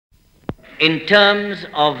in terms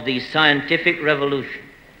of the scientific revolution.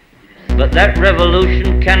 But that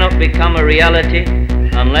revolution cannot become a reality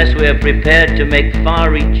unless we are prepared to make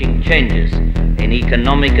far-reaching changes in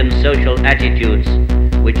economic and social attitudes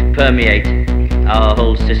which permeate our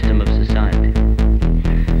whole system of society.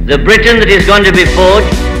 The Britain that is going to be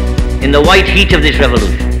forged in the white heat of this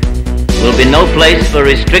revolution will be no place for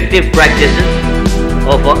restrictive practices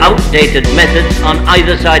or for outdated methods on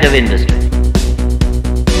either side of industry.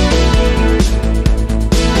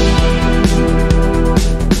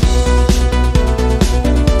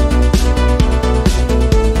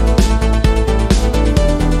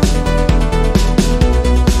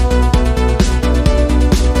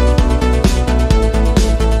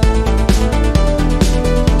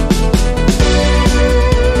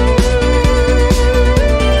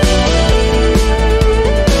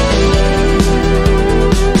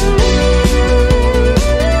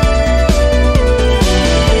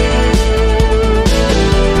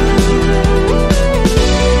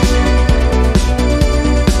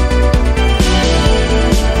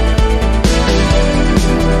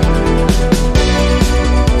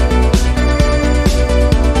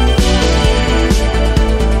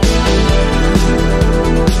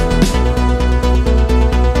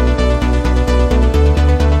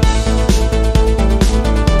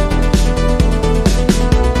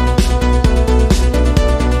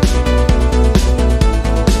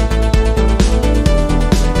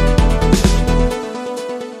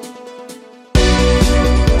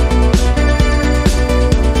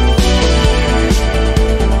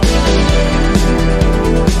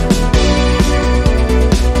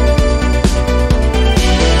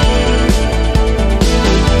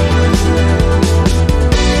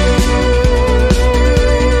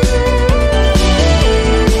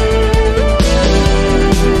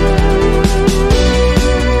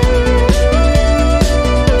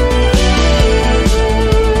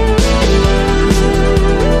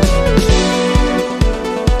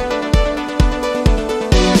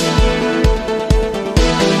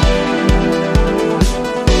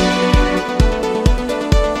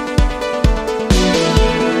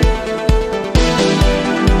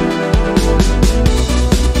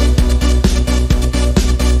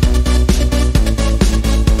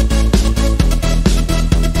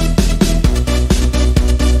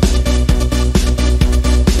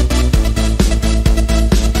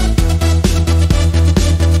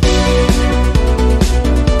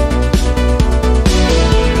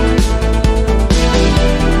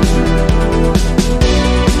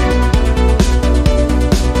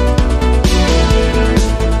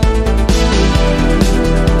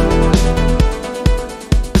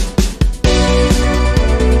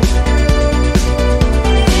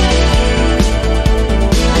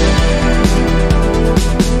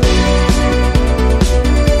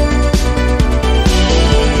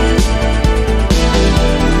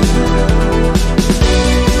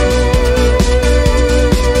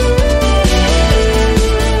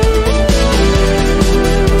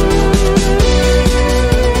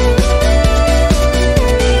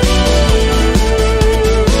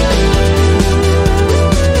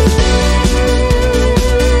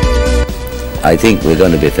 I think we're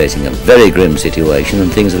going to be facing a very grim situation,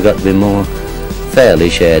 and things have got to be more fairly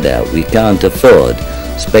shared out. We can't afford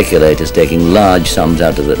speculators taking large sums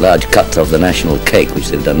out of it, large cuts off the national cake, which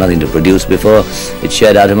they've done nothing to produce before. It's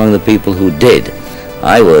shared out among the people who did.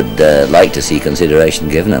 I would like to see consideration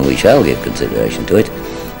given, and we shall give consideration to it,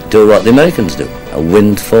 to what the Americans do. A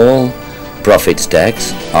windfall profits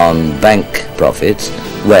tax on bank profits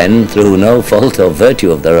when, through no fault or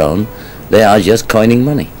virtue of their own, they are just coining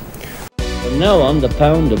money. From now on, the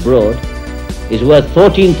pound abroad is worth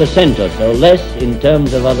 14% or so less in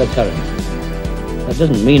terms of other currencies. That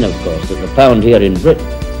doesn't mean, of course, that the pound here in Britain,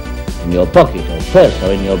 in your pocket or purse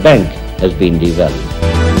or in your bank, has been devalued.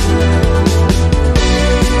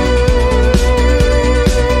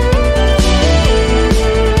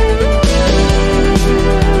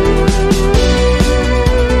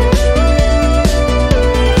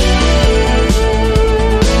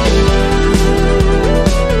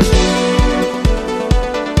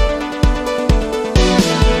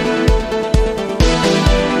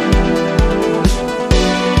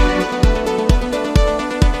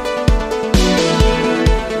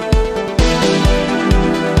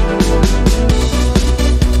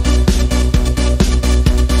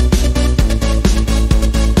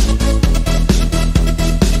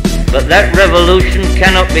 But that revolution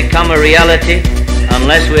cannot become a reality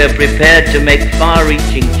unless we are prepared to make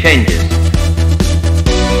far-reaching changes.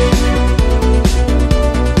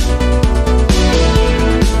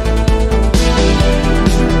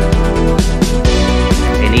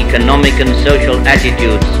 In economic and social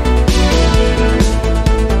attitudes.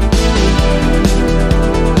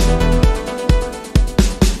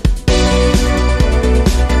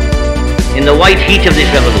 In the white heat of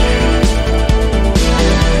this revolution,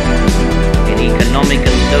 in economic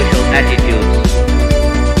and social attitudes,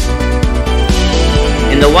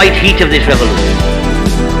 in the white heat of this revolution,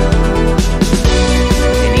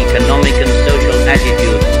 in economic and social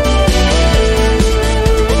attitudes,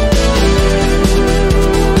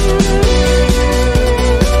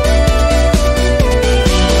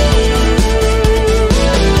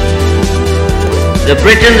 the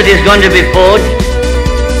Britain that is going to be forged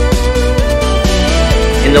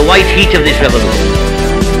in the white heat of this revolution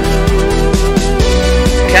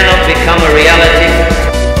cannot become a reality,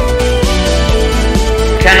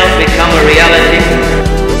 cannot become a reality,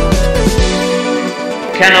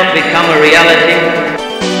 cannot become a reality,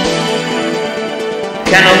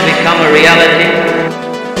 cannot become a reality,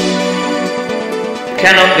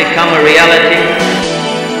 cannot become a reality.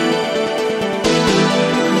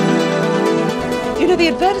 You know, the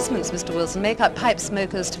advertisements, Mr. Wilson, make out pipe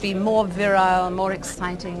smokers to be more virile, more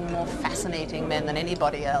exciting, more fascinating men than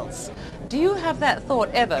anybody else. Do you have that thought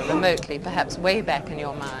ever remotely, perhaps way back in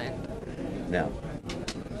your mind? No.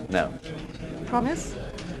 No. Promise?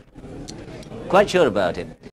 Quite sure about it.